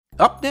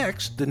Up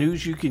next, the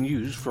news you can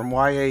use from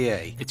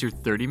YAA. It's your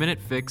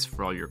 30-minute fix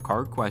for all your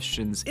car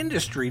questions,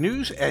 Industry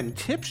news, and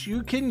tips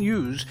you can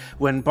use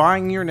when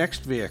buying your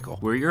next vehicle.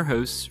 We're your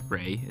hosts,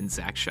 Ray and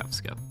Zach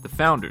Shefska, the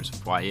founders of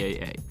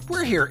YAA.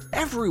 We're here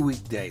every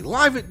weekday,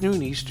 live at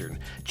noon Eastern.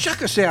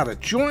 Check us out at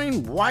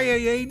joinyaa.com.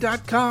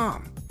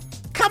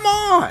 Come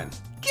on,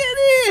 get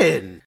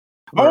in!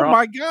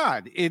 My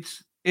God,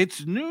 it's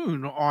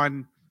noon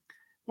on,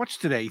 what's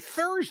today?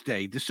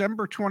 Thursday,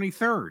 December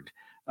 23rd.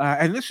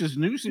 And this is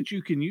news that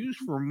you can use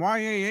from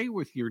YAA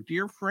with your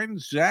dear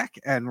friends Zach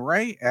and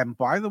Ray. And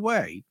by the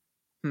way,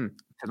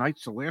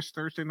 tonight's the last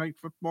Thursday night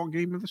football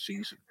game of the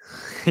season.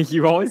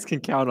 You always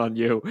can count on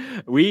you.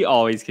 We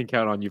always can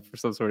count on you for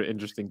some sort of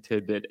interesting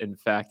tidbit. In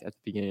fact, at the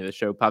beginning of the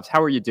show, Pops,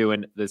 how are you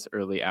doing this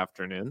early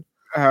afternoon?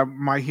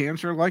 My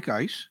hands are like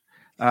ice.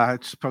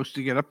 It's supposed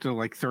to get up to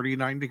like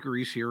 39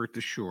 degrees here at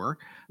the shore.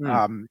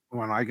 When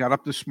I got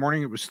up this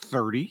morning, it was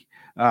 30,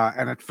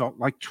 and it felt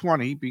like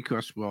 20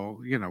 because,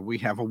 we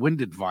have a wind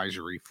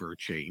advisory for a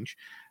change.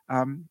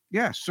 I'm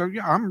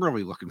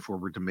really looking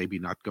forward to maybe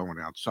not going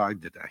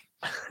outside today.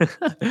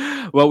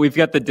 Well, we've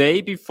got the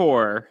day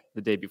before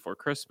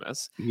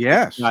Christmas.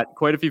 Yes. Got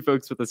quite a few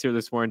folks with us here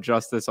this morning.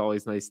 Justice,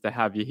 always nice to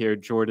have you here.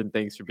 Jordan,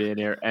 thanks for being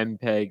here.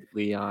 MPEG,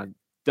 Leon,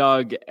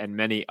 Doug, and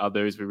many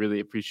others. We really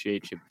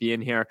appreciate you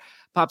being here.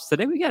 Pops,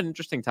 today we got an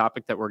interesting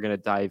topic that we're going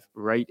to dive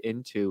right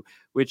into,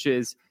 which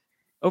is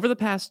over the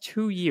past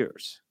 2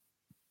 years,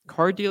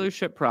 car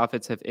dealership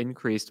profits have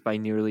increased by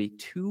nearly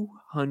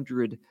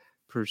 200%.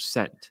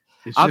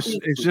 Is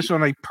this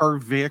on a per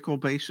vehicle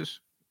basis?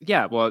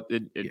 Yeah, well,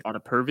 on a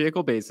per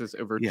vehicle basis,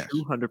 over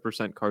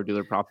 200% car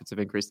dealer profits have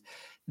increased.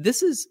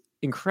 This is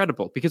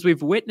incredible because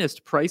we've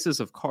witnessed prices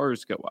of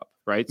cars go up,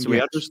 right? So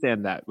we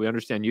understand that. We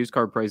understand used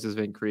car prices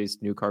have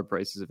increased, new car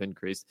prices have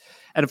increased.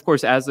 And of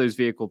course, as those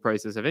vehicle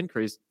prices have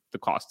increased, the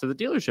cost to the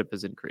dealership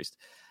has increased.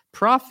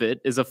 Profit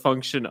is a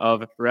function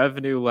of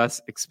revenue less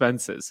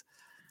expenses.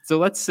 So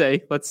let's say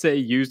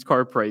used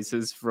car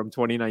prices from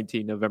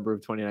November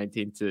of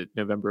 2019 to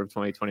November of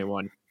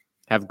 2021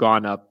 have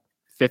gone up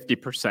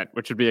 50%,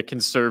 which would be a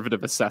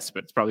conservative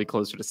assessment. It's probably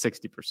closer to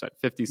 60%,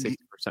 50, 60%.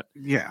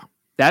 Yeah.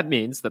 That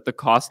means that the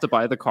cost to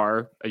buy the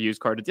car, a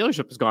used car to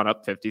dealership, has gone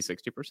up 50,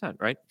 60%,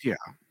 right? Yeah.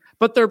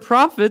 But their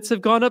profits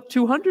have gone up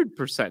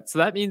 200%. So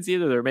that means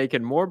either they're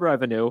making more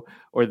revenue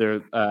or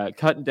they're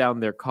cutting down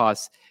their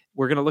costs.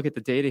 We're going to look at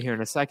the data here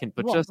in a second.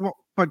 But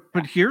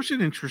but here's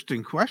an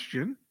interesting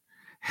question.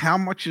 How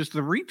much has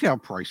the retail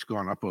price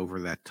gone up over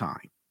that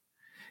time?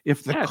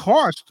 The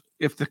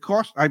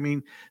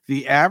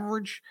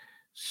average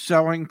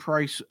selling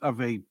price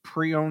of a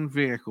pre-owned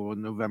vehicle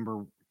in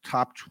November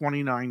topped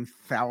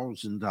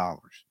 $29,000.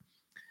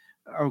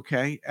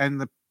 Okay. And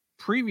the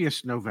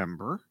previous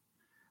November,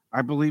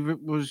 I believe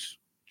it was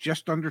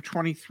just under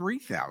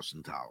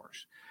 $23,000.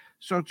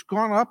 So it's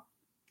gone up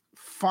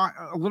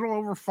a little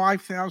over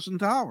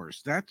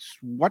 $5,000. That's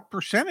what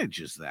percentage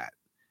is that?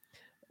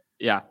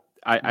 Yeah.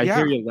 I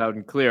hear you loud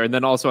and clear. And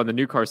then also on the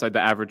new car side, the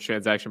average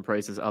transaction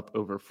price is up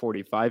over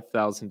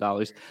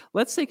 $45,000.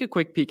 Let's take a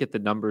quick peek at the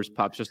numbers,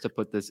 Pops, just to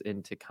put this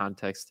into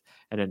context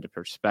and into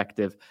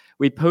perspective.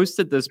 We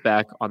posted this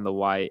back on the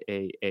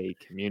YAA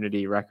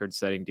community,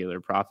 record-setting dealer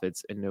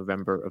profits in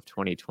November of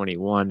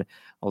 2021.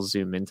 I'll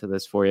zoom into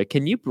this for you.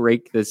 Can you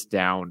break this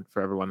down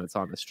for everyone that's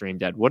on the stream,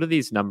 Dad? What do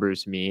these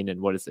numbers mean,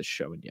 and what is this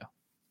showing you?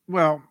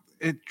 Well,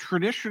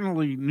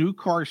 traditionally, new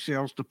car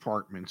sales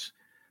departments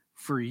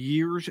for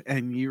years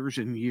and years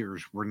and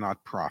years were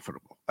not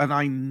profitable. And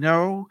I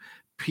know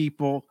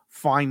people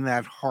find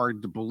that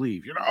hard to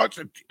believe. It's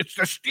the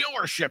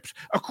dealerships.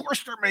 Of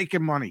course they're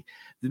making money.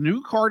 The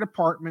new car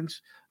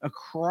departments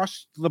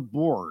across the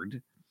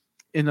board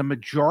in the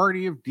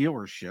majority of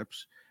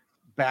dealerships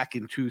back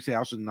in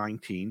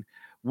 2019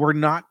 were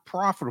not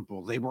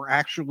profitable. They were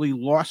actually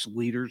loss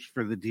leaders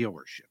for the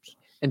dealerships.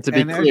 And to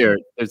be clear,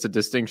 there's a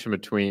distinction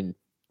between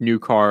new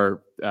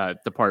car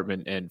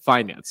department and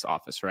finance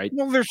office, right?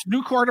 Well, there's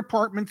new car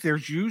department,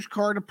 there's used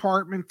car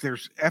department,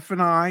 there's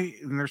F&I,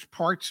 and there's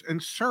parts and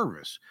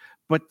service.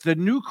 But the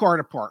new car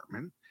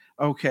department,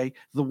 okay,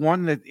 the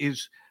one that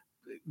is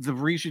the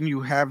reason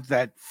you have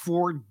that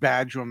Ford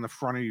badge on the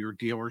front of your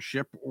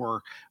dealership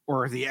or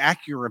the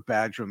Acura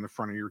badge on the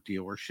front of your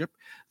dealership,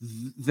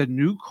 the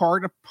new car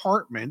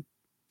department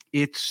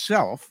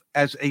itself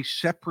as a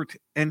separate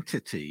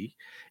entity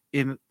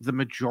in the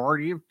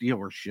majority of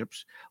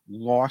dealerships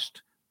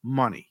lost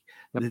money.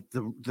 Yep.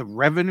 The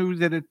revenue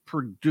that it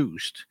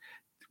produced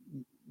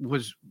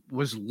was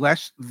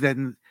less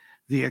than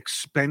the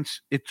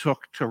expense it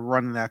took to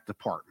run that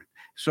department.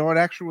 So it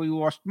actually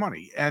lost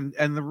money. And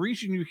the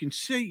reason you can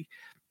see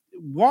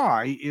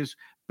why is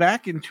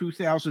back in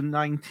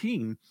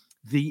 2019,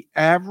 the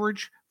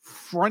average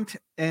front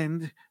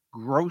end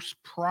gross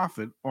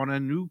profit on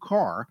a new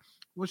car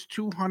was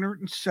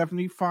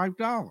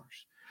 $275.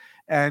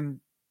 And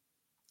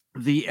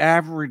the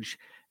average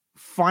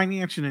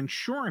finance and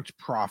insurance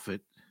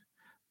profit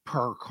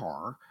per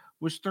car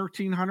was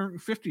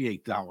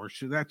 $1,358.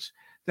 So that's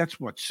That's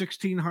what,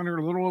 1,600,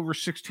 a little over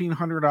 $1,600,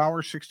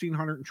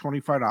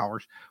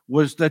 $1,625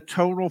 was the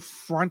total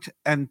front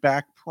and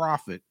back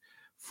profit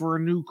for a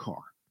new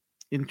car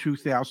in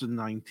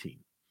 2019.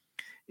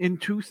 In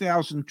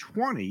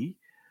 2020,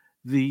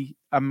 the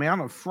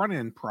amount of front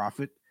end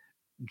profit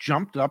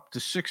jumped up to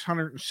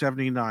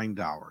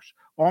 $679,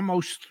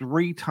 almost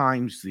 3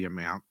 times the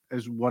amount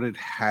as what it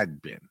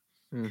had been.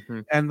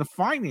 Mm-hmm. And the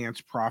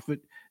finance profit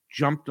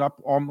jumped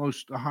up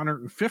almost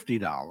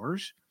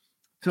 $150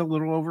 to a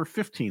little over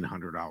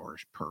 $1,500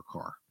 per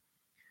car.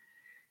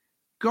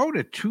 Go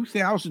to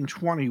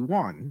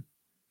 2021,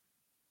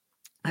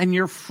 and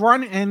your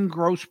front end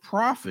gross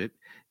profit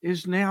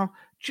is now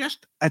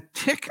just a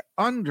tick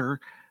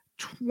under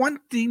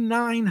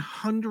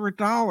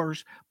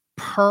 $2,900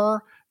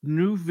 per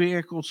new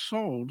vehicle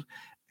sold,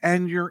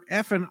 and your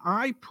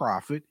F&I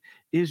profit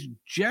is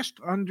just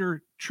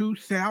under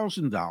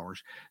 $2,000.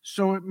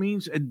 So it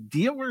means a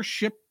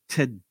dealership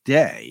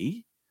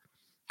today,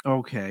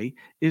 okay,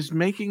 is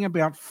making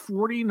about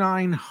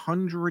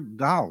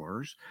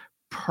 $4,900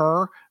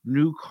 per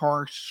new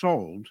car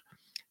sold,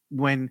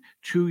 when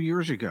 2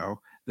 years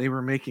ago they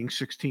were making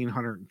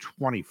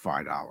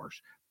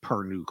 $1,625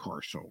 per new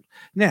car sold.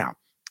 Now,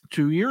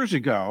 2 years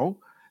ago,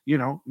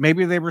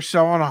 maybe they were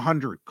selling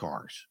 100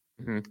 cars.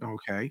 Mm-hmm.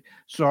 Okay.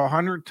 So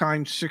 100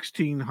 times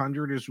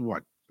 1,600 is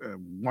what?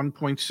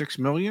 1.6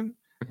 million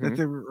Mm-hmm. that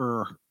they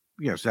were,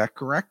 is that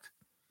correct?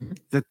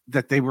 Mm-hmm.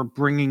 That they were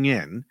bringing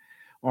in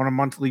on a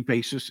monthly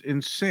basis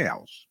in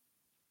sales.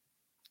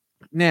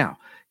 Now,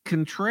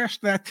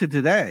 contrast that to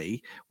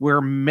today,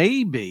 where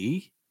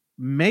maybe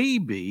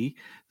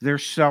they're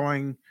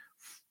selling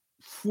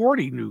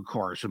 40 new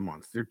cars a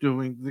month. They're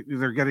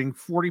getting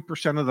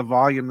 40% of the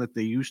volume that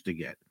they used to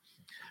get,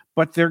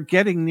 but they're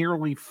getting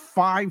nearly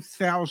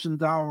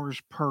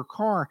 $5,000 per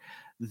car.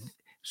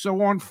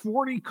 So on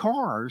 40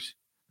 cars,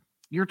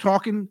 you're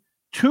talking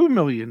 $2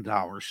 million.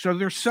 So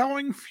they're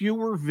selling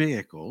fewer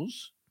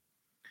vehicles,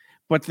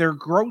 but their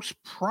gross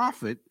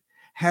profit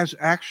has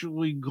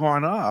actually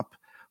gone up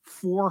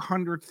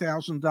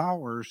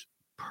 $400,000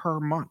 per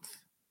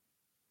month.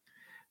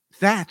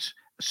 That's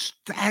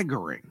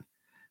staggering.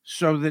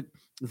 So that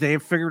they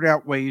have figured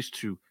out ways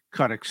to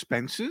cut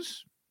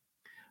expenses.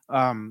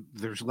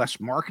 There's less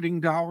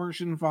marketing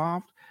dollars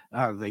involved.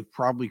 They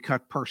probably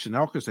cut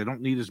personnel because they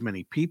don't need as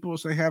many people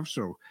as they have,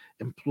 so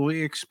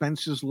employee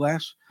expenses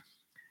less.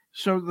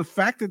 So the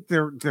fact that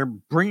they're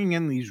bringing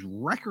in these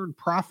record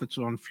profits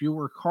on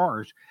fewer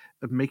cars,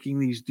 of making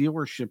these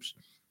dealerships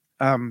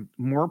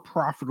more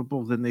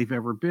profitable than they've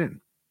ever been.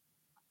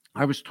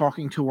 I was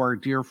talking to our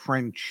dear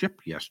friend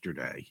Chip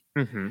yesterday,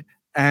 Mm-hmm.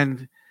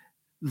 and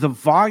the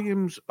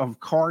volumes of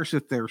cars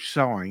that they're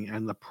selling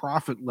and the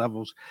profit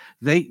levels,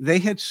 they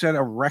had set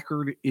a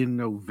record in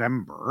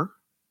November.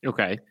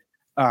 Okay.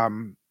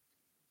 That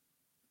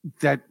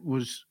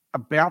was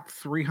about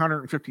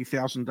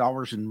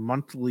 $350,000 in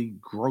monthly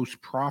gross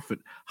profit,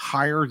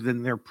 higher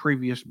than their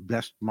previous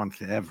best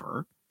month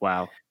ever.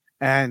 Wow.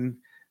 And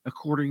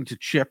according to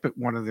Chip at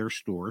one of their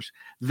stores,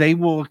 they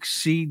will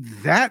exceed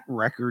that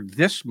record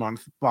this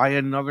month by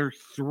another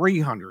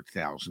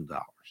 $300,000.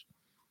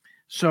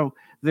 So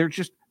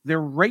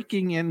they're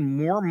raking in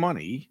more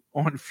money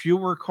on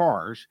fewer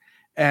cars,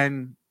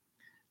 and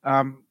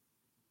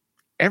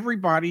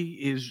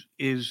everybody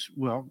is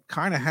well,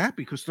 kind of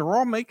happy because they're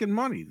all making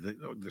money.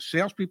 The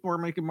salespeople are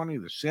making money.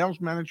 The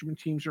sales management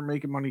teams are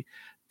making money.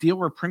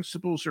 Dealer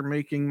principals are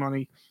making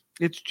money.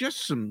 It's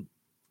just some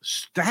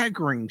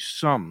staggering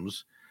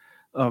sums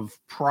of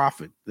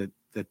profit that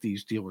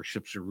these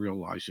dealerships are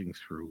realizing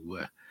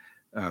through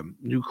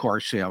new car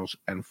sales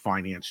and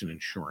finance and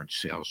insurance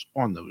sales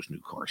on those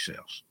new car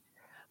sales.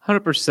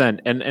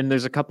 100%. And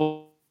there's a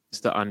couple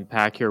to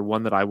unpack here.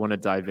 One that I want to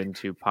dive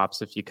into,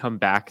 Pops, if you come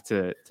back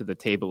to the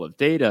table of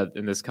data,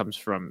 and this comes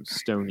from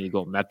Stone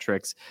Eagle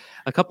Metrics,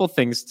 a couple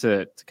things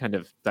to kind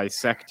of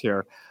dissect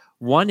here.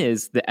 One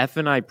is the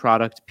F&I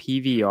product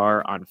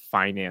PVR on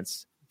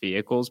finance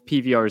vehicles.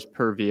 PVR is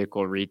per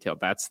vehicle retailed.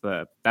 That's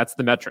the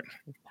metric.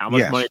 How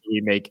much money do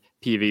we make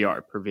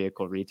PVR per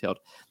vehicle retailed?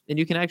 And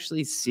you can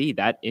actually see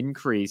that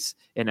increase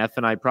in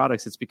F&I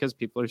products. It's because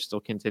people are still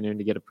continuing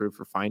to get approved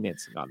for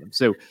financing on them.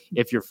 So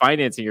if you're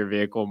financing your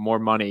vehicle, more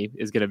money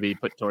is going to be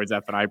put towards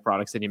F&I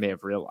products than you may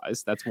have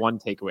realized. That's one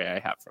takeaway I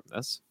have from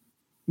this.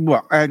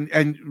 Well,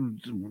 and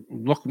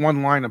look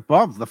one line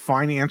above, the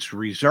finance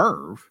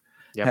reserve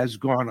has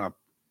gone up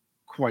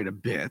quite a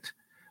bit.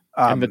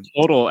 And the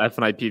total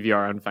F&I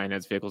PVR on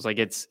finance vehicles, like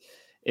it's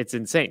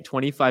insane,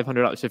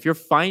 $2,500. So if you're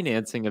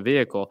financing a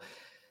vehicle,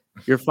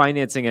 you're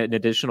financing an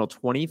additional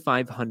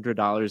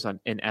 $2,500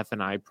 in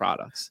F&I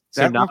products.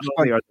 So not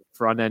only are the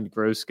front end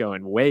gross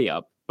going way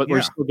up, but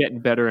we're still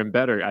getting better and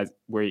better as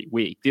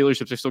we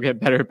dealerships are still getting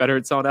better and better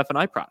at selling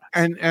F&I products.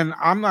 And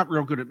I'm not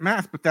real good at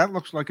math, but that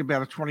looks like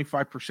about a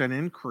 25%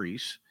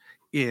 increase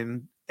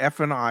in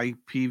F&I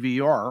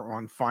PVR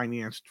on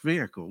financed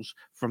vehicles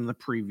from the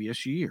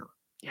previous year.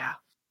 Yeah.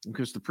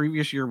 Because the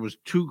previous year was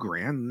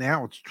 $2,000,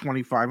 now it's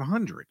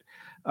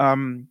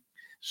 $2,500.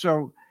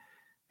 So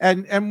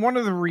And one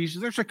of the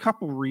reasons, there's a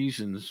couple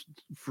reasons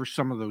for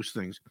some of those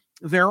things.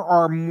 There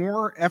are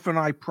more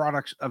F&I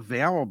products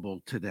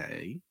available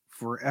today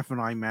for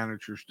F&I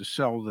managers to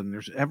sell than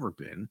there's ever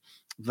been.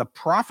 The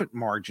profit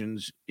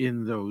margins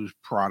in those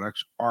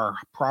products are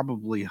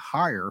probably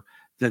higher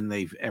than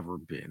they've ever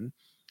been.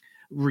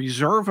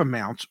 Reserve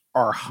amounts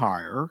are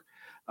higher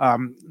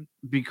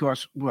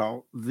because,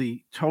 well,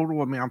 the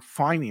total amount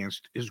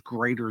financed is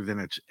greater than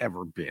it's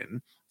ever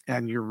been,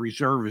 and your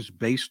reserve is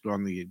based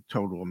on the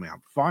total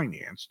amount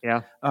financed.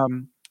 Yeah.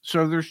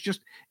 So there's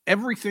just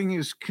everything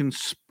is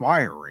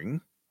conspiring.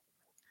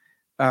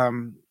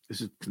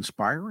 Is it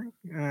conspiring?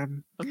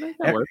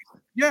 That works.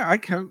 Yeah, I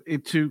can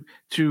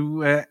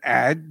to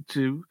add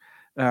to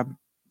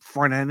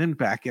front end and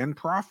back end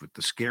profit.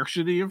 The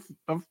scarcity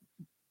of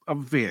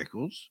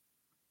vehicles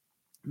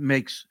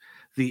makes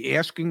the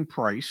asking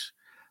price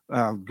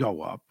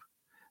go up.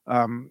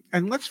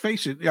 And let's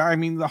face it, I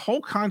mean, the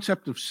whole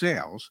concept of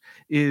sales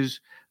is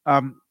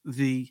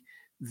the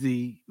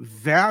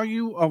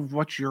value of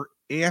what you're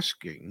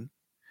asking,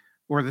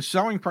 or the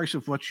selling price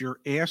of what you're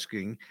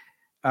asking,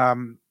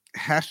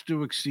 has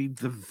to exceed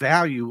the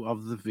value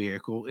of the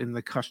vehicle in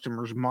the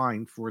customer's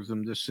mind for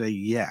them to say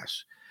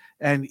yes.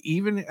 And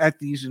even at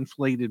these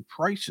inflated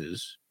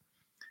prices,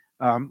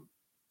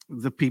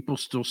 the people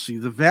still see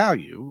the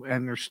value,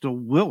 and they're still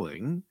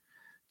willing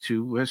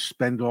to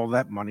spend all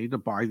that money to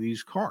buy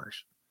these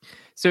cars.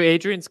 So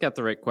Adrian's got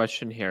the right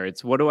question here.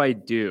 It's, what do I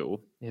do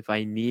if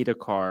I need a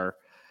car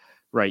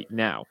right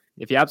now?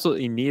 If you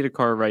absolutely need a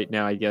car right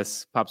now, I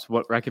guess, Pops,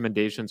 what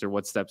recommendations or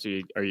what steps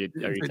are you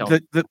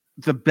telling?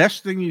 The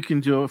best thing you can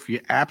do if you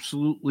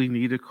absolutely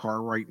need a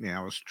car right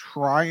now is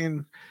try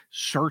and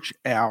search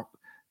out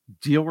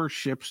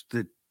dealerships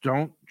that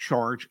don't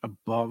charge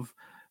above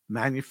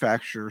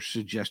manufacturer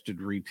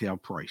suggested retail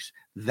price.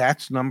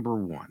 That's number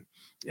one.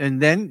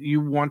 And then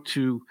you want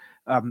to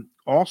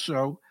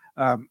also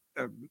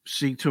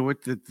see to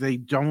it that they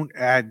don't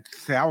add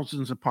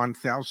thousands upon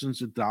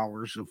thousands of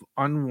dollars of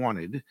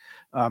unwanted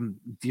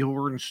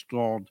dealer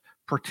installed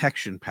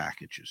protection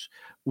packages,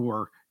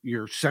 or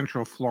your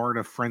Central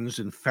Florida friends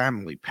and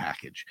family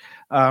package,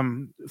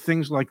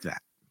 things like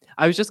that.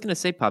 I was just going to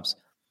say, Pops,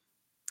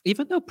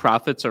 even though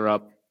profits are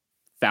up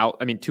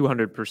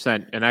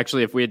 200%. And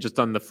actually, if we had just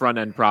done the front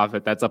end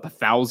profit, that's up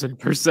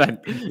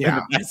 1,000% in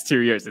the past 2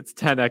 years. It's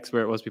 10x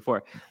where it was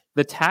before.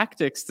 The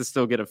tactics to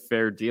still get a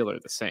fair deal are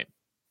the same.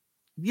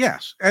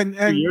 Yes. And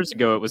 2 years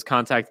ago, it was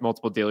contact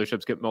multiple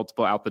dealerships, get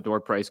multiple out the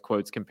door price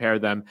quotes, compare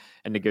them,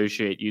 and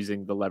negotiate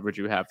using the leverage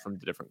you have from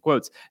the different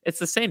quotes. It's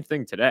the same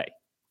thing today.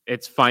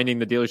 It's finding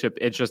the dealership.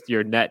 It's just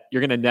you're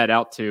going to net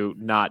out to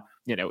not,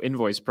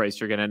 invoice price.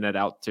 You're going to net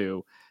out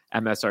to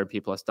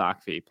MSRP plus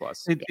doc fee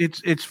plus.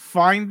 It's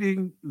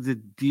finding the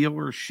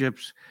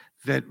dealerships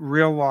that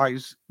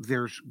realize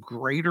there's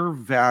greater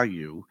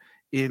value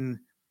in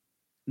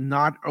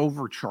not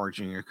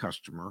overcharging a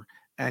customer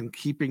and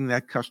keeping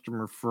that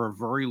customer for a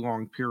very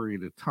long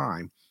period of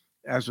time,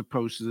 as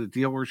opposed to the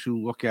dealers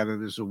who look at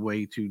it as a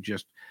way to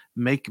just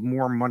make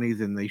more money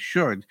than they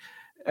should,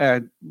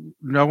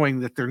 knowing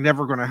that they're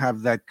never going to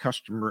have that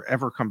customer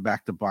ever come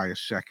back to buy a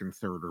second,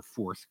 third, or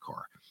fourth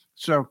car.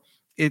 So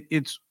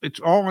it's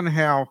all in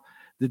how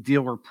the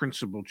dealer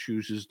principal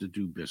chooses to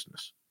do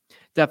business.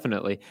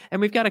 Definitely.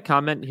 And we've got a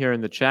comment here in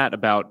the chat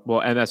about,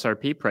 well,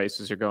 MSRP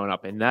prices are going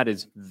up, and that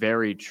is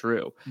very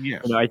true.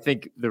 Yes. I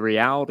think the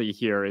reality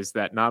here is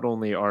that not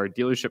only are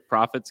dealership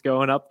profits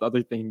going up, the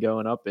other thing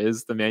going up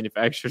is the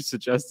manufacturer's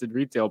suggested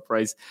retail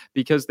price,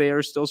 because they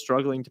are still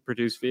struggling to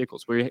produce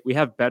vehicles. We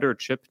have better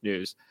chip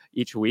news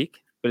each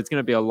week, but it's going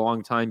to be a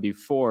long time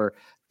before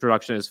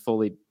production is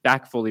fully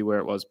where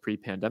it was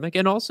pre-pandemic.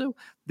 And also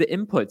the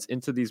inputs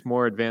into these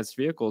more advanced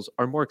vehicles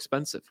are more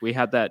expensive. We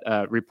had that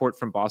report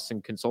from Boston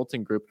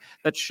Consulting Group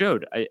that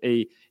showed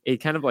a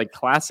kind of like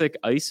classic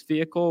ICE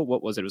vehicle.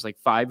 What was it? It was like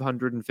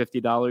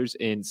 $550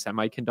 in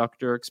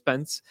semiconductor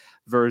expense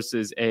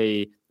versus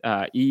a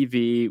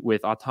EV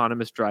with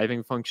autonomous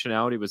driving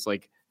functionality was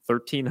like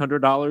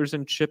 $1,300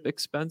 in chip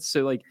expense.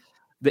 So like,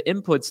 the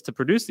inputs to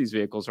produce these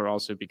vehicles are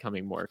also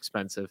becoming more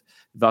expensive.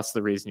 Thus,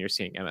 the reason you're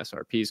seeing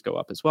MSRPs go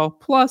up as well.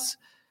 Plus,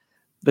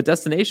 the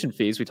destination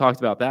fees, we talked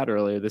about that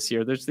earlier this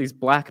year. There's these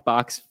black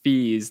box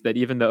fees that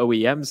even the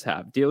OEMs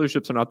have.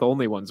 Dealerships are not the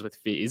only ones with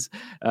fees,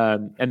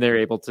 and they're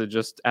able to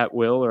just at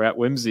will or at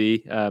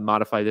whimsy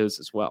modify those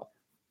as well.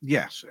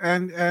 Yes,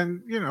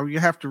 and you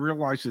have to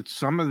realize that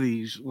some of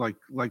these, like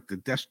the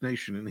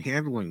destination and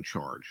handling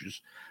charges,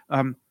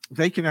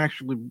 they can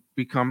actually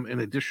become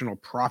an additional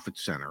profit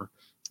center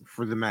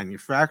for the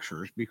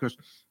manufacturers, because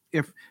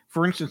if,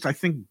 for instance, I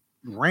think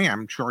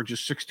Ram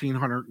charges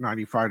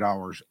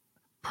 $1,695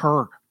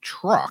 per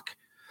truck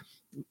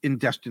in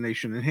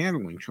destination and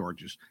handling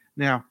charges.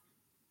 Now,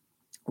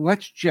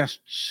 let's just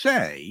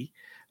say,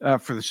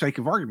 for the sake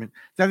of argument,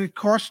 that it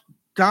costs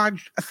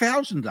Dodge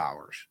 $1,000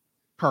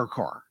 per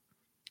car,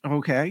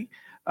 okay,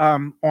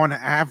 on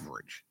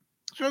average.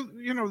 So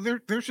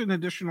there's an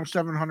additional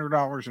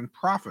 $700 in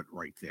profit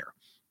right there,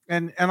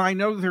 and I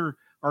know there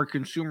are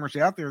consumers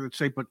out there that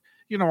say, but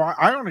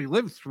I only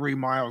live 3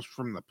 miles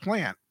from the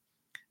plant.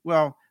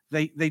 Well,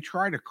 they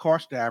try to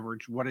cost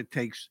average what it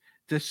takes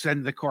to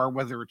send the car,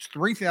 whether it's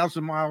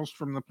 3,000 miles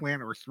from the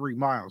plant or 3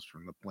 miles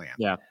from the plant.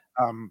 Yeah.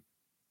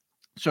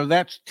 So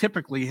that's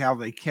typically how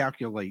they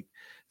calculate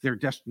their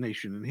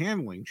destination and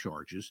handling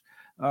charges.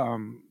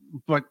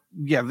 But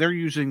yeah, they're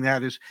using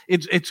that as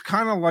it's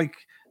kind of like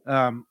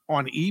on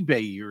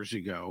eBay years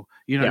ago.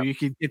 You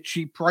could get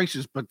cheap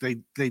prices, but they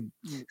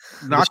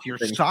knock your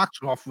socks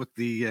off with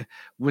the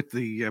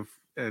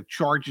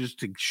charges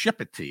to ship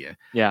it to you.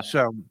 Yeah.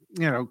 So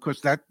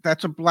because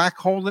that's a black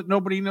hole that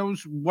nobody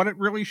knows what it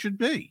really should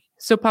be.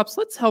 So, Pops,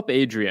 let's help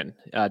Adrian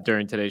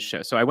during today's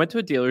show. So I went to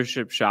a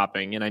dealership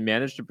shopping, and I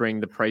managed to bring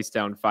the price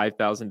down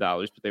 $5,000,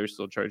 but they were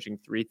still charging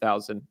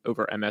 $3,000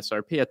 over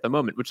MSRP at the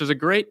moment, which is a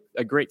great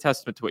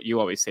testament to what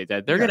you always say,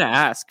 Dad. They're going to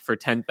ask for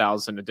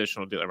 $10,000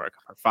 additional dealer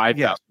markup or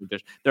 $5,000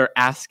 additional. They're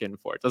asking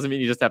for it. Doesn't mean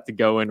you just have to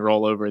go and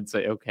roll over and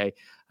say, okay,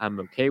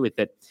 I'm okay with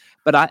it.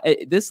 But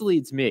this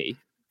leads me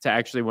to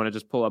actually want to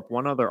just pull up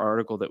one other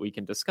article that we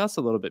can discuss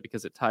a little bit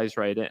because it ties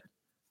right in.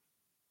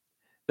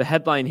 The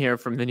headline here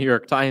from the New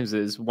York Times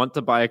is, want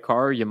to buy a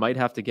car, you might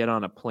have to get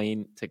on a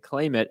plane to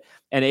claim it.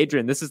 And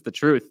Adrian, this is the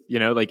truth.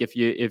 Like if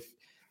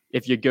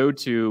you go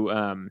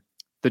to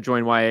the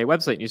Join YA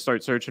website and you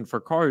start searching for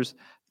cars,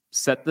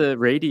 set the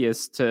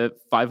radius to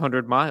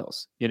 500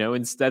 miles,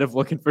 instead of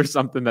looking for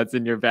something that's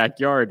in your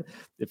backyard.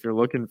 If you're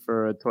looking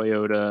for a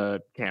Toyota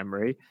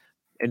Camry,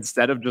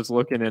 instead of just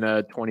looking in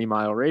a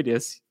 20-mile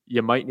radius,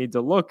 you might need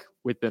to look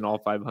within all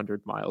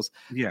 500 miles.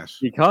 Yes.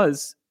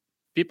 Because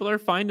people are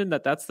finding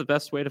that that's the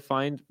best way to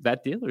find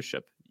that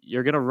dealership.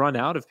 You're going to run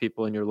out of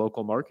people in your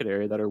local market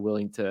area that are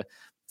willing to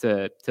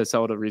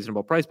sell at a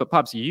reasonable price. But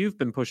Pops, you've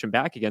been pushing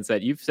back against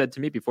that. You've said to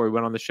me before we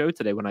went on the show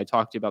today, when I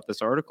talked to you about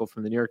this article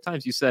from the New York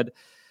Times, you said, if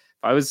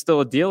I was still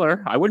a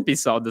dealer, I wouldn't be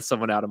selling to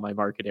someone out of my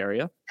market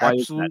area. Why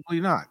Absolutely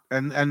not.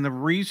 And the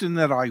reason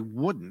that I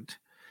wouldn't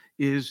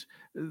is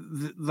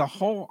the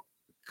whole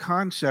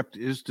concept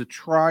is to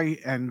try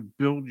and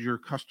build your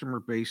customer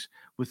base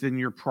within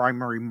your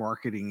primary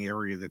marketing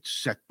area that's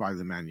set by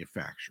the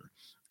manufacturer.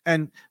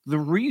 And the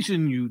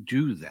reason you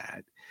do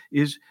that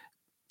is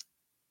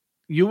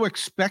you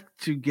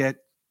expect to get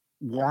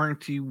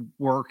warranty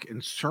work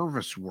and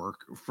service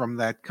work from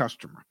that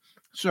customer.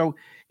 So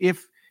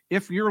if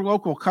your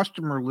local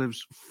customer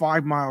lives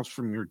 5 miles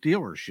from your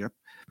dealership,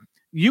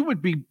 you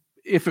would be,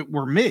 if it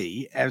were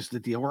me as the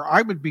dealer,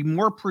 I would be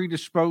more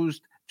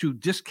predisposed to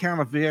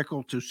discount a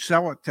vehicle to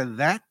sell it to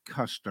that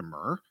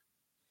customer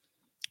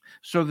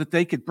so that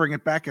they could bring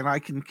it back and I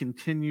can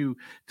continue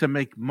to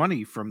make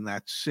money from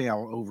that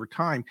sale over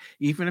time,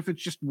 even if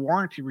it's just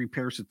warranty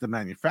repairs that the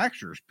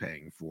manufacturer is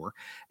paying for,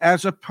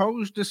 as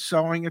opposed to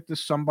selling it to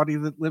somebody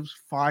that lives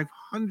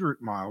 500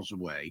 miles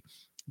away.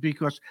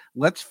 Because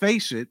let's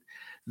face it,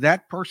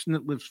 that person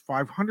that lives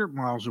 500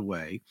 miles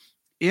away,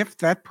 if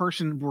that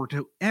person were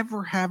to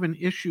ever have an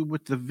issue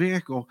with the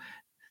vehicle,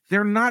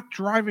 they're not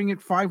driving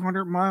it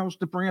 500 miles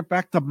to bring it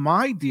back to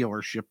my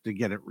dealership to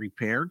get it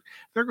repaired.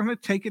 They're going to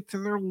take it to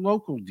their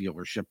local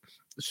dealership.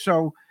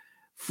 So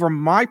from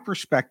my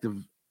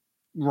perspective,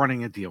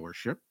 running a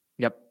dealership,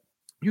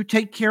 you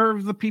take care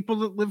of the people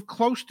that live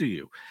close to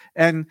you.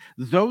 And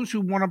those who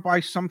want to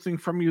buy something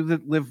from you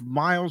that live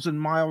miles and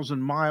miles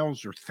and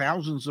miles or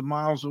thousands of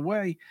miles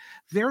away,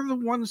 they're the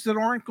ones that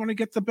aren't going to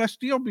get the best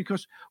deal,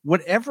 because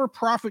whatever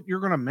profit you're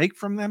going to make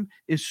from them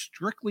is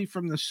strictly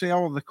from the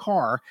sale of the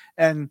car.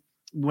 And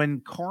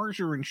when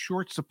cars are in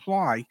short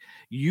supply,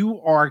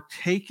 you are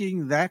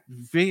taking that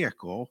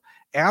vehicle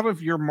out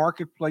of your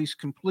marketplace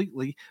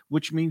completely,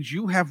 which means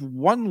you have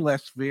one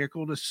less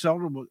vehicle to sell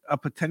to a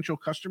potential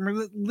customer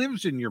that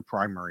lives in your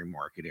primary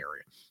market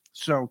area.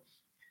 So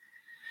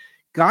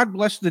God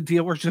bless the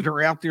dealers that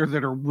are out there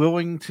that are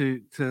willing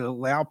to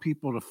allow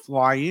people to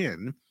fly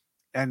in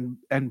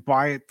and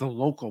buy at the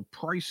local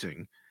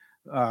pricing.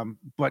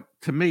 But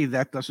to me,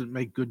 that doesn't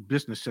make good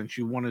business sense.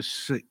 You want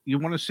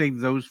to save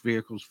those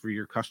vehicles for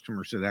your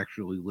customers that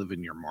actually live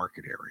in your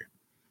market area.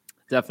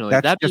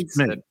 Definitely.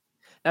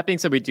 That being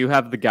said, we do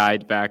have the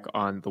guide back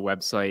on the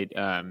website.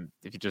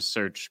 If you just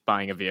search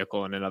buying a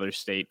vehicle in another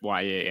state,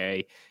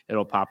 YAA,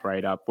 it'll pop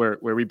right up where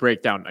we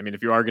break down. I mean,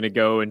 if you are going to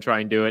go and try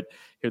and do it,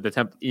 here are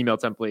the email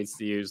templates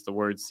to use, the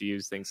words to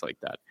use, things like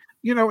that.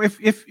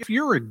 If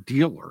you're a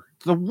dealer,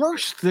 the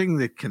worst thing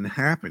that can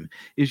happen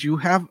is you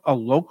have a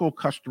local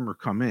customer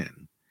come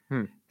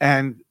in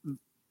and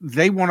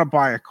they want to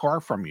buy a car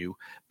from you,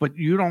 but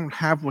you don't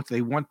have what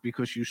they want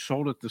because you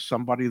sold it to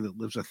somebody that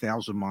lives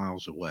 1,000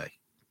 miles away.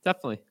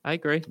 Definitely. I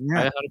agree.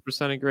 Yeah. I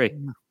 100% agree.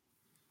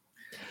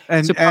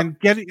 And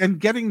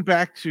getting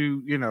back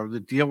to,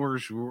 the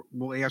dealers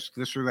will ask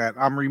this or that.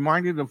 I'm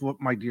reminded of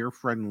what my dear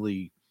friend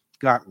Lee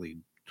Gottlieb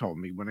told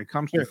me when it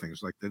comes to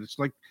things like that. It's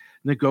like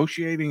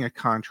negotiating a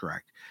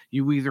contract.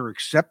 You either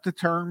accept the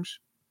terms,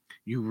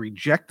 you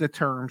reject the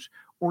terms,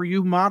 or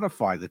you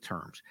modify the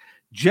terms.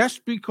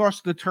 Just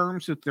because the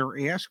terms that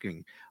they're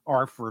asking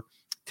are for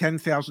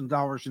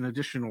 $10,000 in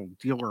additional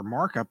dealer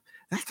markup,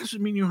 that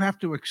doesn't mean you have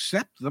to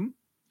accept them.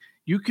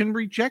 you can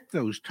reject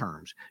those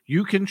terms.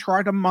 You can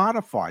try to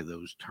modify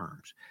those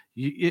terms.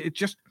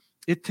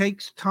 It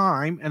takes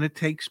time and it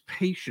takes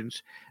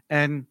patience.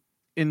 And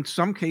in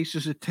some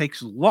cases, it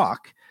takes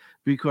luck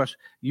because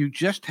you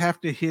just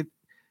have to hit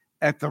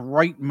at the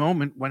right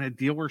moment when a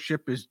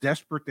dealership is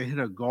desperate to hit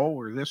a goal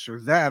or this or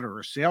that, or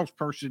a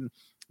salesperson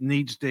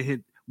needs to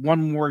hit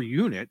one more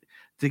unit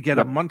to get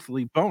a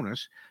monthly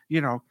bonus.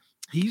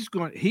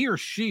 He or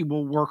she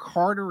will work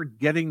harder at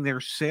getting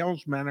their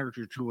sales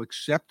manager to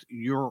accept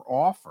your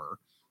offer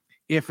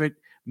if it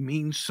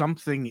means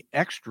something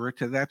extra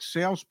to that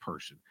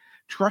salesperson.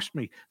 Trust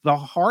me,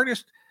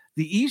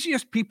 the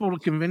easiest people to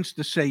convince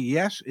to say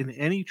yes in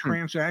any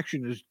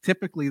transaction is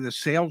typically the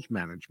sales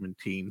management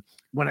team,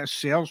 when a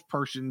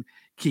salesperson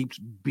keeps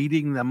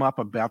beating them up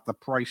about the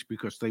price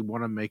because they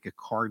want to make a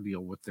car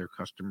deal with their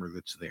customer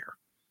that's there.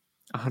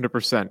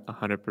 100%,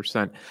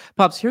 100%.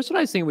 Pops, here's what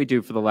I was thinking we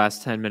do for the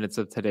last 10 minutes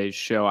of today's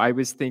show. I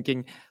was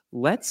thinking,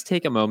 let's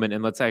take a moment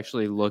and let's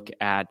actually look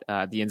at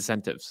the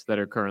incentives that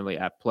are currently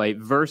at play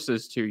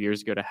versus 2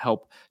 years ago to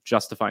help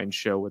justify and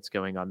show what's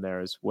going on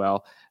there as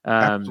well.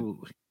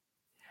 Absolutely.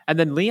 And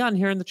then Leon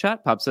here in the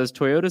chat, Pop, says,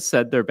 Toyota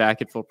said they're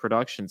back at full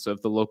production. So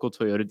if the local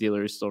Toyota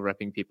dealer is still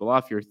ripping people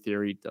off, your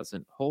theory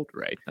doesn't hold,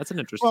 right? That's an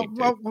interesting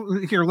take. Well,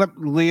 here,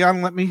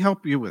 Leon, let me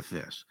help you with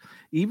this.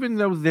 Even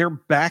though they're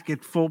back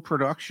at full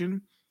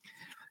production,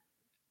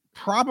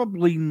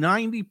 probably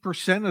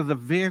 90% of the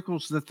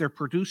vehicles that they're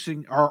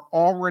producing are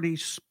already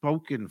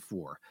spoken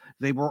for.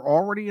 They were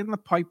already in the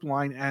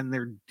pipeline, and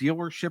their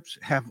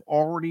dealerships have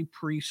already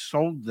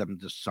pre-sold them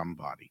to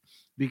somebody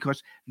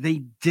because they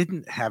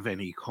didn't have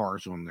any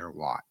cars on their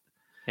lot.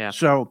 Yeah.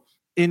 So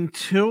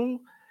until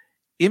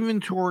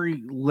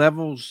inventory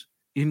levels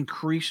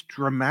increase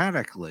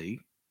dramatically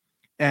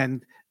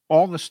and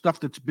all the stuff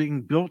that's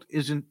being built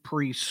isn't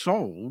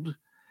pre-sold,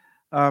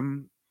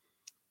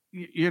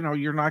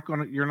 you're not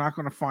going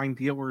to find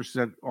dealers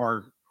that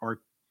are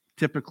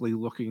typically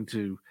looking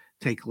to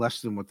take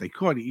less than what they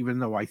could, even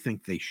though I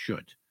think they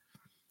should.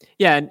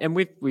 Yeah, and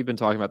we've been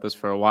talking about this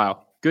for a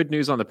while. Good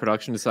news on the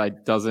production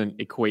side doesn't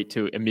equate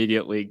to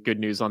immediately good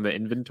news on the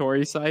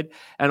inventory side.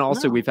 And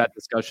also, we've had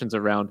discussions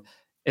around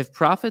if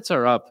profits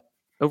are up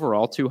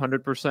overall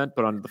 200%,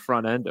 but on the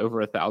front end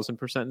over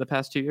 1,000% in the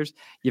past 2 years,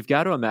 you've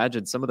got to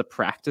imagine some of the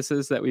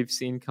practices that we've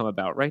seen come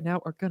about right now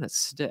are going to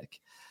stick.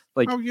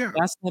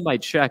 Last time I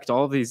checked,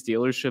 all of these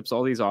dealerships,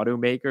 all these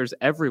automakers,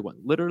 everyone,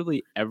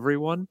 literally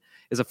everyone,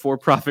 is a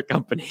for-profit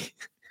company.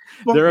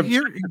 Well, they're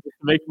here to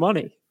make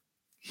money.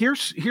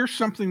 Here's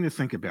something to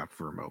think about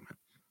for a moment.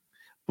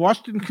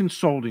 Boston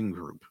Consulting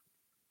Group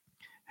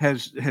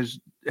has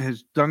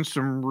done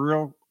some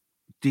real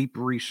deep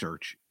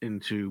research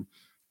into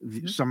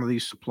some of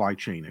these supply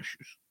chain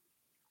issues.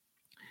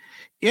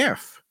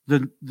 If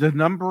the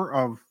number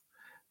of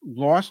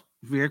lost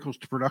vehicles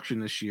to production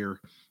this year,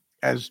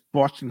 as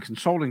Boston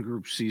Consulting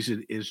Group sees it,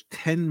 is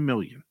 10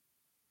 million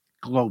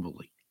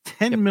globally.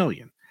 10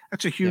 million.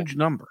 That's a huge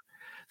number.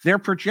 Their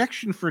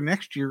projection for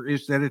next year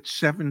is that it's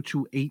 7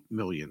 to 8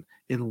 million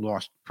in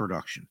lost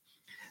production.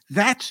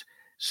 That's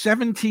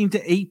 17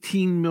 to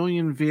 18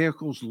 million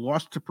vehicles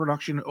lost to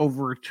production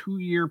over a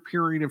 2-year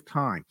period of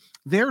time.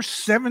 There's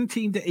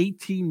 17 to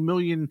 18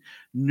 million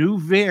new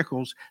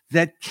vehicles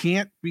that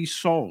can't be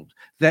sold,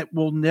 that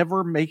will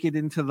never make it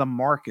into the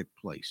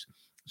marketplace.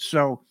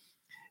 So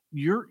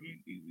you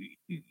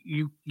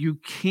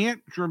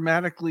can't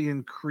dramatically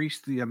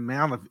increase the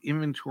amount of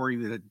inventory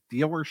that a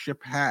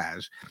dealership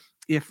has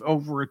if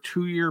over a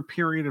 2-year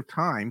period of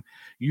time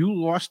you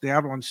lost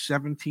out on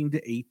 17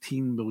 to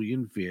 18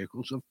 million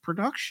vehicles of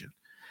production.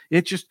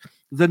 It just,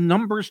 the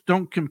numbers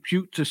don't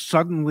compute to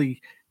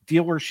suddenly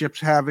dealerships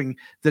having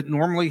that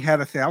normally had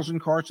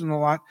 1,000 cars in the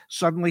lot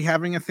suddenly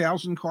having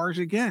 1,000 cars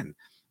again.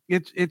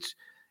 It's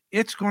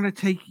going to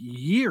take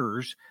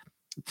years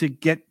to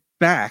get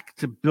back,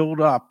 to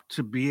build up,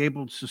 to be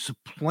able to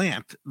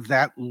supplant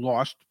that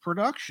lost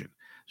production.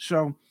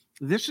 So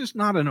this is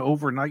not an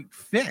overnight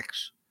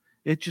fix.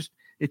 It just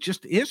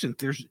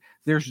isn't.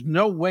 There's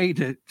no way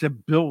to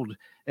build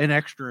an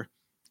extra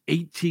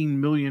 18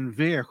 million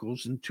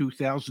vehicles in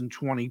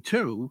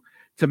 2022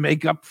 to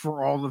make up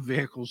for all the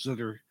vehicles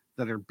that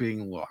are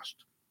being lost.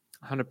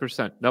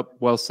 100%. Nope.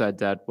 Well said,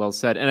 Dad. Well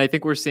said. And I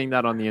think we're seeing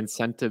that on the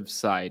incentive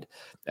side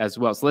as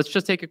well. So let's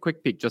just take a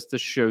quick peek just to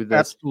show this.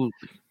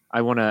 Absolutely.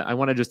 I want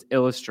to just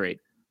illustrate.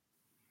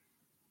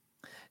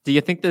 Do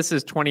you think this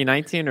is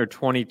 2019 or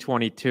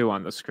 2022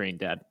 on the screen,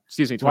 Dad?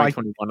 Excuse me,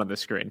 2021 on the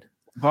screen.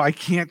 Well, I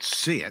can't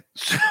see it.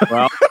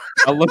 Well,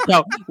 look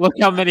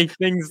how many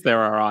things there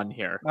are on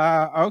here.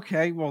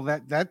 Okay. Well,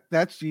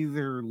 that's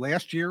either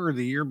last year or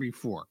the year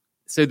before.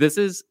 So this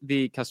is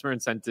the customer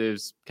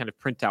incentives kind of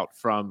printout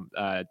from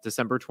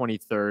December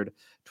 23rd,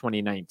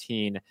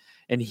 2019.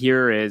 And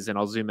here is, and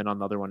I'll zoom in on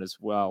the other one as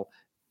well.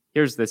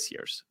 Here's this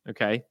year's,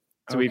 okay?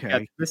 So we've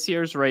got this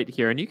year's right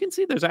here, and you can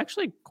see there's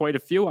actually quite a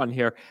few on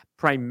here,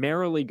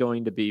 primarily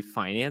going to be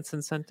finance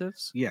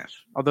incentives. Yes.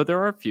 Although there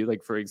are a few,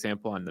 like for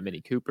example, on the Mini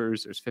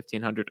Coopers, there's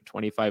 $1,500 to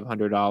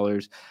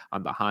 $2,500.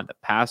 On the Honda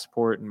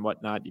Passport and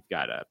whatnot, you've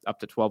got up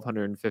to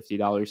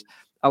 $1,250.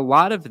 A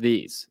lot of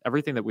these,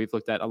 everything that we've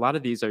looked at, a lot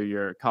of these are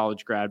your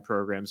college grad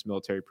programs,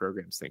 military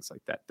programs, things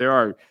like that. There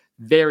are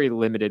very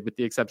limited, with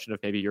the exception of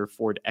maybe your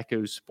Ford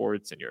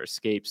EcoSports and your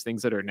Escapes,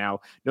 things that are now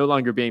no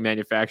longer being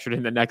manufactured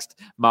in the next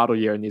model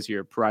year, and these are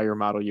your prior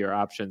model year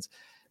options.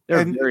 There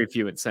are very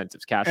few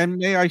incentives, cash. And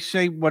may I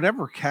say,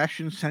 whatever cash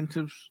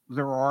incentives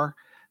there are,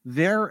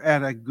 they're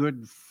at a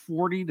good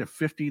 40 to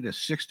 50 to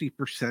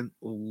 60%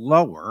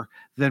 lower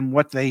than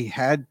what they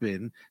had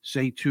been,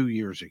 say, 2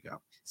 years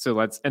ago. So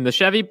and the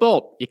Chevy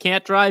Bolt, you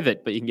can't drive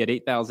it, but you can get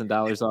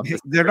 $8,000 off.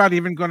 They're not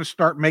even going to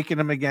start making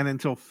them again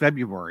until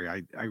February.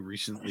 I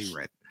recently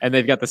read. And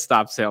they've got the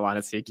stop sale on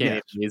it, so you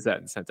can't even use that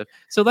incentive.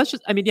 So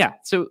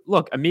So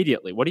look,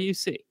 immediately, what do you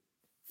see?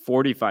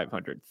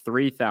 $4,500,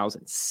 $3,000,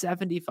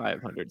 $7,500,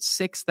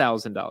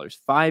 $6,000,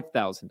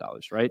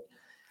 $5,000, right?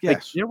 Yes.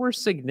 Like, there were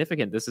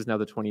significant. This is now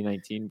the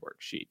 2019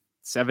 worksheet.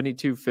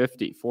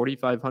 $7,250,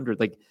 $4,500.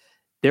 Like,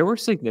 there were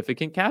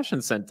significant cash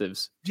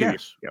incentives 2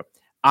 years ago.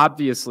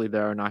 Obviously,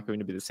 there are not going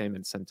to be the same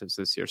incentives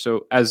this year.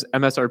 So as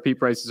MSRP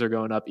prices are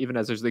going up, even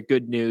as there's the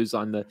good news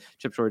on the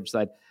chip shortage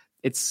side,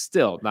 it's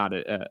still not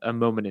a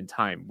moment in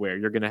time where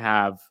you're going to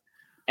have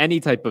any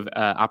type of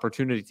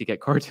opportunity to get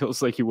car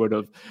deals like you would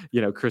have,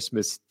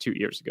 Christmas 2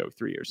 years ago,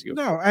 3 years ago.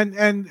 No,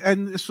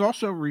 and this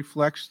also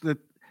reflects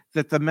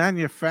that the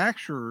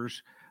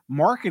manufacturers'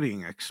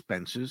 marketing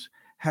expenses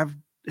have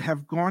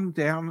gone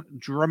down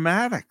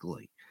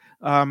dramatically.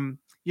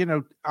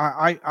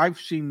 I've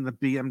seen the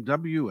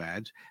BMW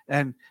ads,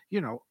 and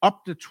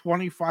up to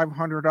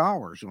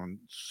 $2,500 on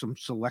some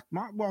select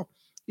model. Well,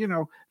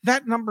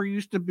 that number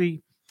used to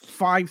be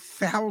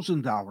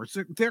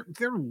 $5,000.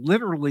 They're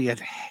literally at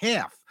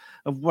half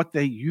of what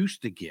they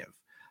used to give.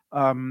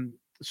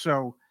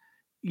 So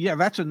yeah,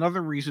 that's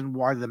another reason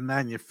why the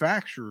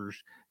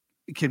manufacturers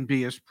can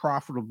be as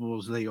profitable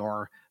as they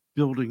are,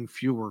 building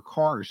fewer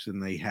cars than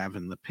they have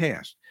in the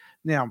past.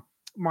 Now,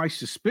 my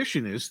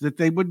suspicion is that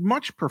they would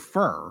much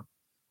prefer,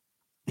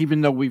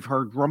 even though we've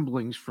heard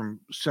rumblings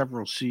from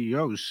several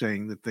CEOs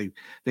saying that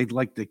they'd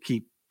like to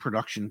keep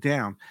production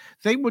down,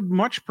 they would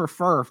much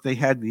prefer if they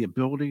had the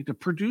ability to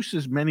produce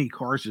as many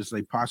cars as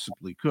they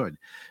possibly could,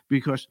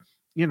 because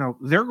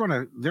they're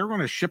going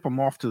to ship them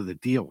off to the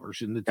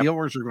dealers, and the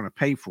dealers are going to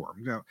pay for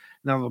them. Now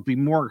there'll be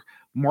more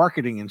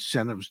marketing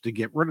incentives to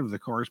get rid of the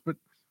cars, but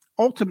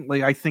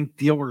ultimately I think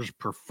dealers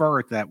prefer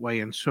it that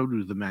way, and so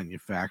do the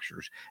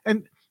manufacturers.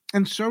 And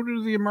so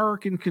do the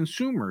American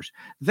consumers.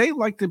 They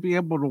like to be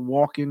able to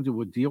walk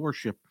into a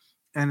dealership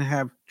and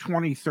have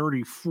 20,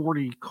 30,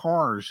 40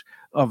 cars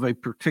of a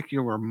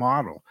particular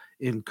model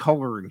in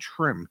color and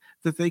trim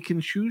that they can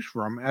choose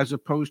from, as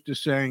opposed to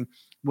saying,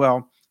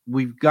 well,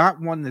 we've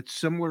got one that's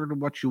similar to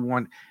what you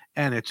want,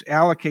 and it's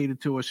allocated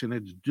to us, and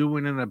it's due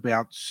in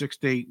about 6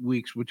 to 8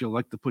 weeks. Would you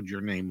like to put your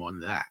name on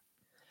that?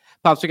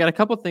 Pops, we got a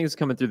couple things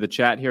coming through the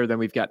chat here. Then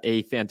we've got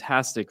a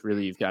fantastic,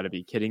 really, you've got to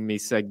be kidding me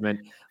segment.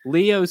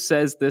 Leo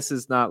says, this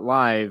is not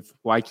live.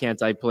 Why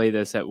can't I play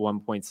this at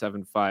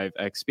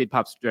 1.75x speed?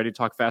 Pops, ready to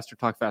talk faster?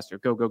 Talk faster.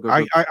 Go, go, go.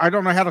 I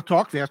don't know how to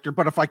talk faster,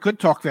 but if I could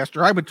talk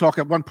faster, I would talk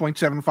at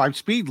 1.75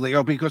 speed,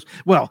 Leo, because,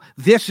 well,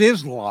 this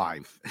is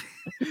live.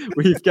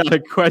 We've got a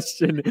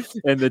question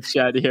in the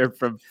chat here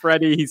from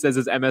Freddie. He says,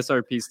 is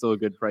MSRP still a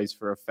good price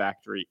for a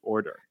factory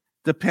order?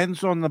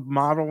 Depends on the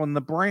model and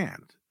the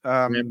brand.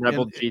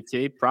 Rebel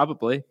GT,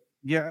 probably.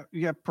 Yeah,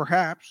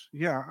 perhaps.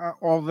 Yeah.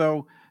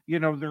 Although,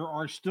 there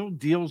are still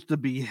deals to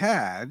be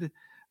had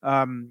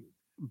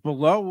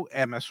below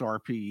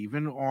MSRP,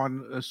 even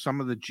on some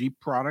of the Jeep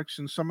products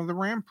and some of the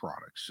Ram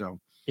products. So,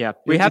 yeah,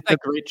 we have that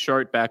great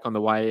chart back on the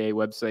YAA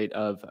website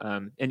of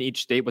in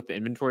each state what the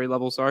inventory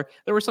levels are.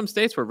 There were some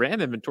states where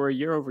Ram inventory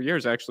year over year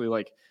is actually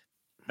like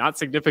not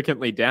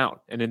significantly down.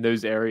 And in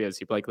those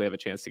areas, you likely have a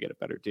chance to get a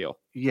better deal.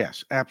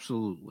 Yes,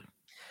 absolutely.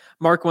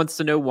 Mark wants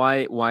to know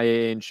why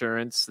YAA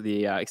insurance,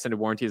 the extended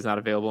warranty, is not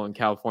available in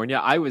California.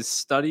 I was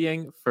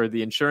studying for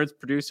the insurance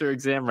producer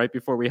exam right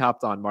before we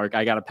hopped on, Mark.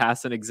 I got to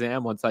pass an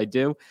exam. Once I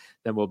do,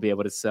 then we'll be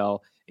able to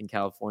sell in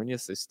California.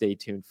 So stay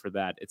tuned for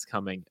that. It's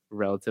coming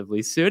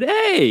relatively soon.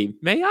 Hey,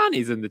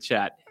 Mayani's in the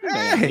chat.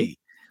 Hey,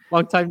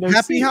 long time no see.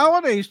 Happy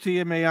holidays to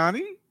you,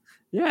 Mayani.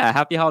 Yeah,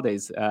 happy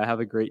holidays. Have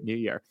a great new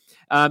year.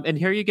 And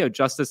here you go.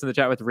 Justice in the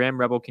chat with Ram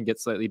Rebel can get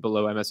slightly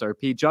below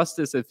MSRP.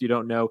 Justice, if you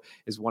don't know,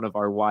 is one of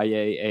our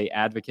YAA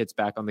advocates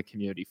back on the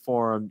community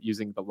forum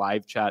using the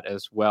live chat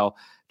as well.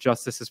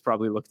 Justice has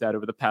probably looked at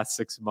over the past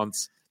 6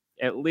 months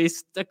at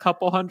least a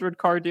couple hundred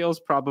car deals,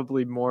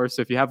 probably more.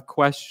 So if you have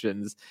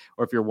questions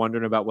or if you're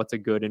wondering about what's a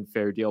good and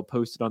fair deal,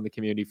 post it on the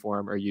community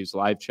forum or use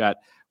live chat.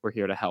 We're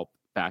here to help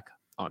back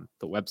on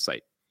the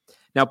website.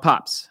 Now,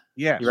 Pops,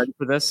 yes, you ready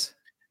for this?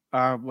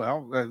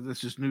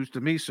 This is news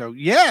to me, so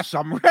yes,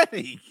 I'm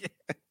ready.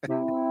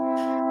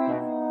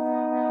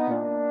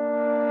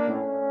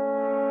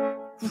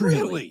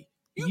 Really?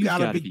 You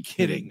gotta be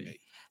kidding me.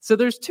 So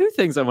there's two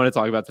things I want to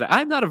talk about today.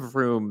 I'm not a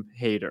Vroom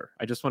hater.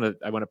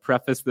 I want to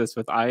preface this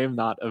with I am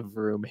not a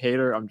Vroom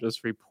hater. I'm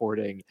just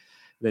reporting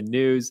the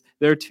news.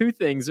 There are two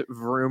things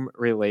Vroom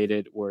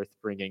related worth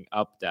bringing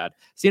up, Dad.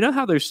 So you know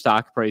how their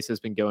stock price has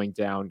been going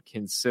down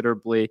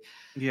considerably?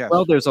 Yes.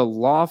 Well, there's a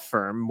law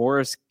firm,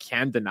 Morris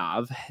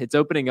Kandanov. It's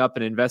opening up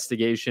an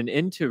investigation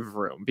into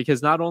Vroom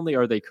because not only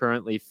are they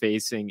currently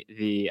facing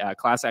the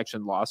class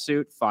action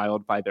lawsuit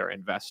filed by their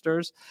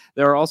investors,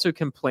 there are also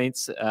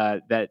complaints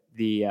that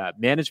the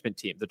management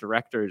team, the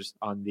directors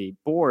on the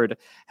board,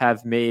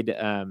 have made,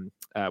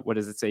 what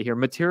does it say here?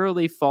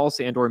 Materially false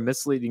and or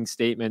misleading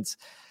statements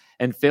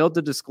and failed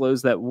to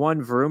disclose that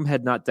one, Vroom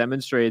had not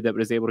demonstrated that it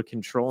was able to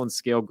control and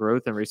scale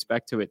growth in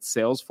respect to its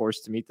sales force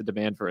to meet the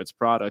demand for its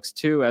products.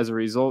 Two, as a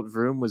result,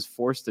 Vroom was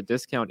forced to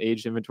discount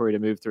aged inventory to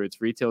move through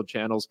its retail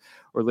channels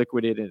or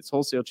liquidate in its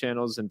wholesale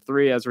channels. And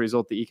three, as a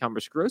result, the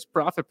e-commerce gross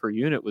profit per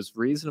unit was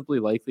reasonably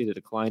likely to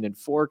decline. And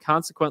four,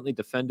 consequently,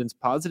 defendants'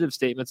 positive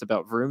statements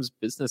about Vroom's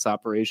business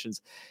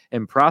operations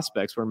and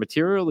prospects were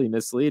materially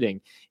misleading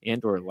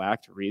and or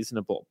lacked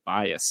reasonable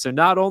bias. So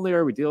not only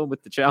are we dealing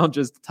with the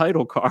challenges to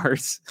title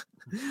cars,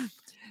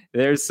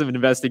 there's some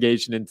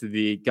investigation into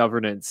the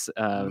governance.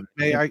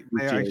 May I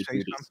say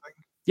something?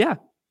 Yeah.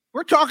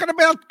 We're talking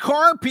about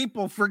car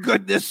people, for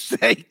goodness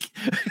sake.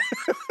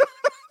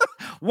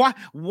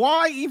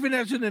 Why even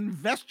as an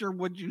investor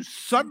would you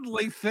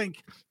suddenly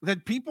think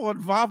that people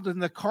involved in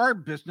the car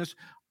business,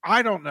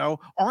 I don't know,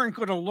 aren't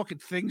going to look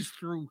at things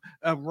through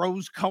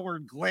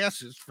rose-colored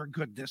glasses, for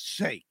goodness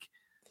sake?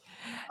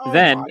 Oh,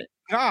 then my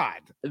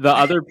God. The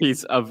other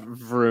piece of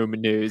Vroom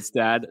news,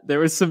 Dad, there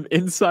was some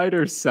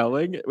insider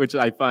selling, which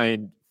I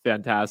find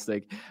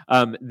fantastic.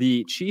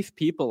 The chief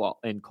people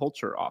and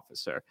culture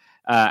officer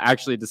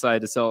actually decided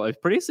to sell a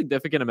pretty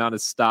significant amount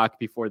of stock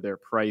before their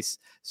price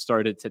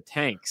started to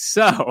tank.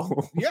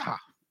 So yeah,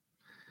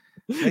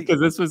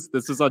 because this was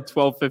on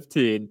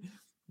 12/15,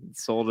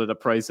 sold at a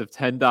price of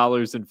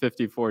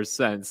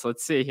 $10.54.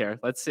 Let's see here.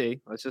 Let's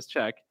just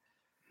check.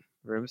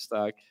 Vroom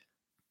stock.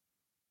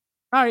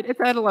 All right,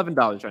 it's at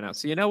 $11 right now.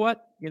 So you know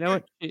what?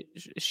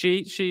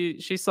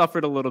 She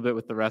suffered a little bit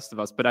with the rest of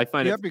us, but I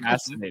find it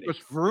fascinating.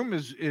 Because Vroom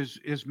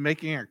is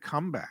making a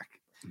comeback.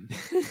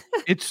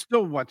 It's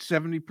still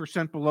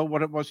 70% below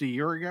what it was a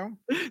year ago,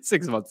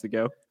 6 months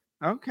ago.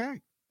 Okay,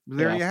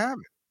 there you have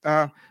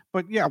it.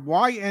 But yeah,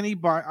 why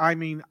anybody? I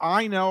mean,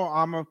 I know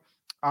I'm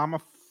a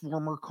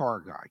former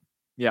car guy.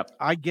 Yep,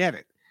 I get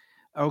it.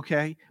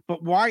 Okay,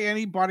 but why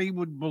anybody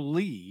would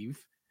believe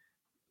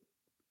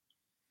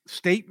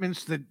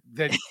statements that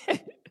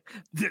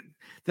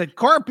that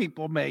car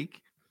people make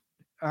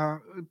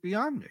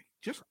beyond me,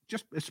 just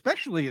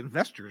especially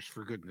investors,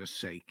 for goodness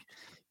sake,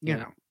 you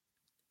know,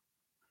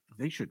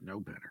 they should know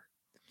better.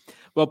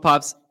 Well,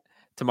 Pops,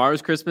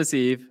 tomorrow's Christmas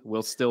Eve.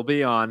 We'll still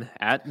be on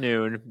at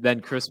noon. Then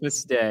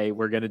Christmas Day,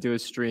 we're going to do a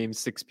stream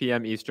 6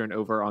 p.m. Eastern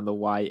over on the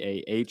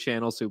YAA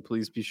channel. So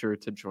please be sure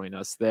to join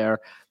us there.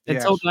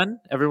 Until then,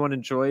 everyone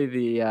enjoy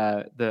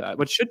the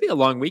what should be a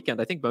long weekend.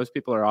 I think most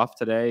people are off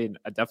today and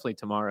definitely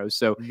tomorrow.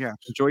 So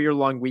enjoy your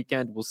long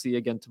weekend. We'll see you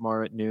again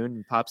tomorrow at noon.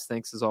 And Pops,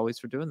 thanks as always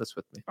for doing this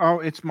with me. Oh,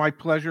 it's my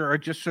pleasure.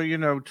 Just so you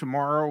know,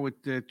 tomorrow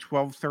at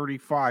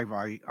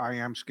 12:35, I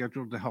am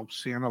scheduled to help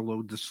Santa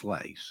load the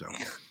sleigh. So.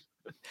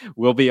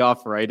 We'll be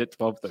off right at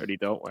 12:30.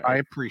 Don't worry. I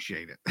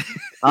appreciate it.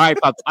 All right,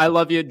 Pops. I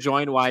love you.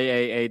 Join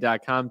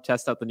YAA.com.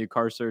 Test out the new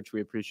car search.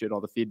 We appreciate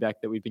all the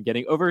feedback that we've been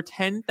getting. Over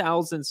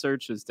 10,000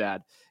 searches,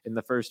 Dad, in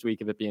the first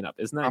week of it being up.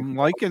 Isn't that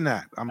incredible? Liking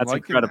that. That's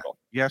incredible.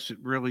 That. Yes, it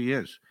really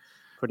is.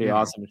 Pretty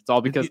awesome. It's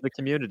all because of the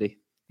community.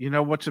 You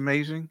know what's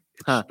amazing?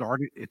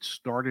 It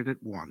started at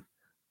 1.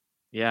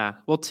 Yeah.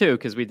 Well, 2,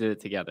 because we did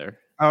it together.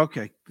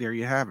 Okay. There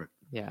you have it.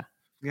 Yeah.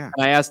 Yeah.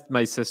 And I asked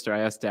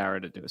Dara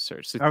to do a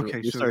search. So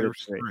okay, so there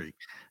was 3.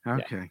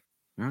 Okay.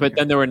 But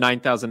then there were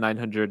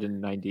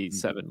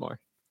 9,997 more.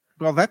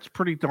 Well, that's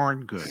pretty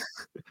darn good.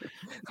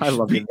 I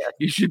love you.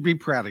 You should be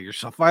proud of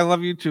yourself. I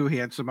love you too,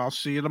 handsome. I'll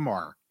see you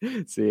tomorrow.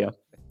 See ya.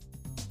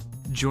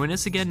 Join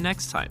us again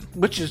next time,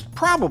 which is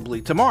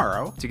probably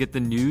tomorrow, to get the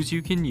news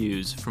you can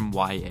use from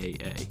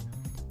YAA.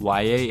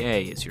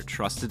 YAA is your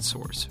trusted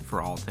source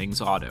for all things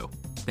auto.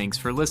 Thanks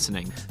for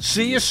listening.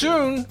 See you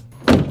soon.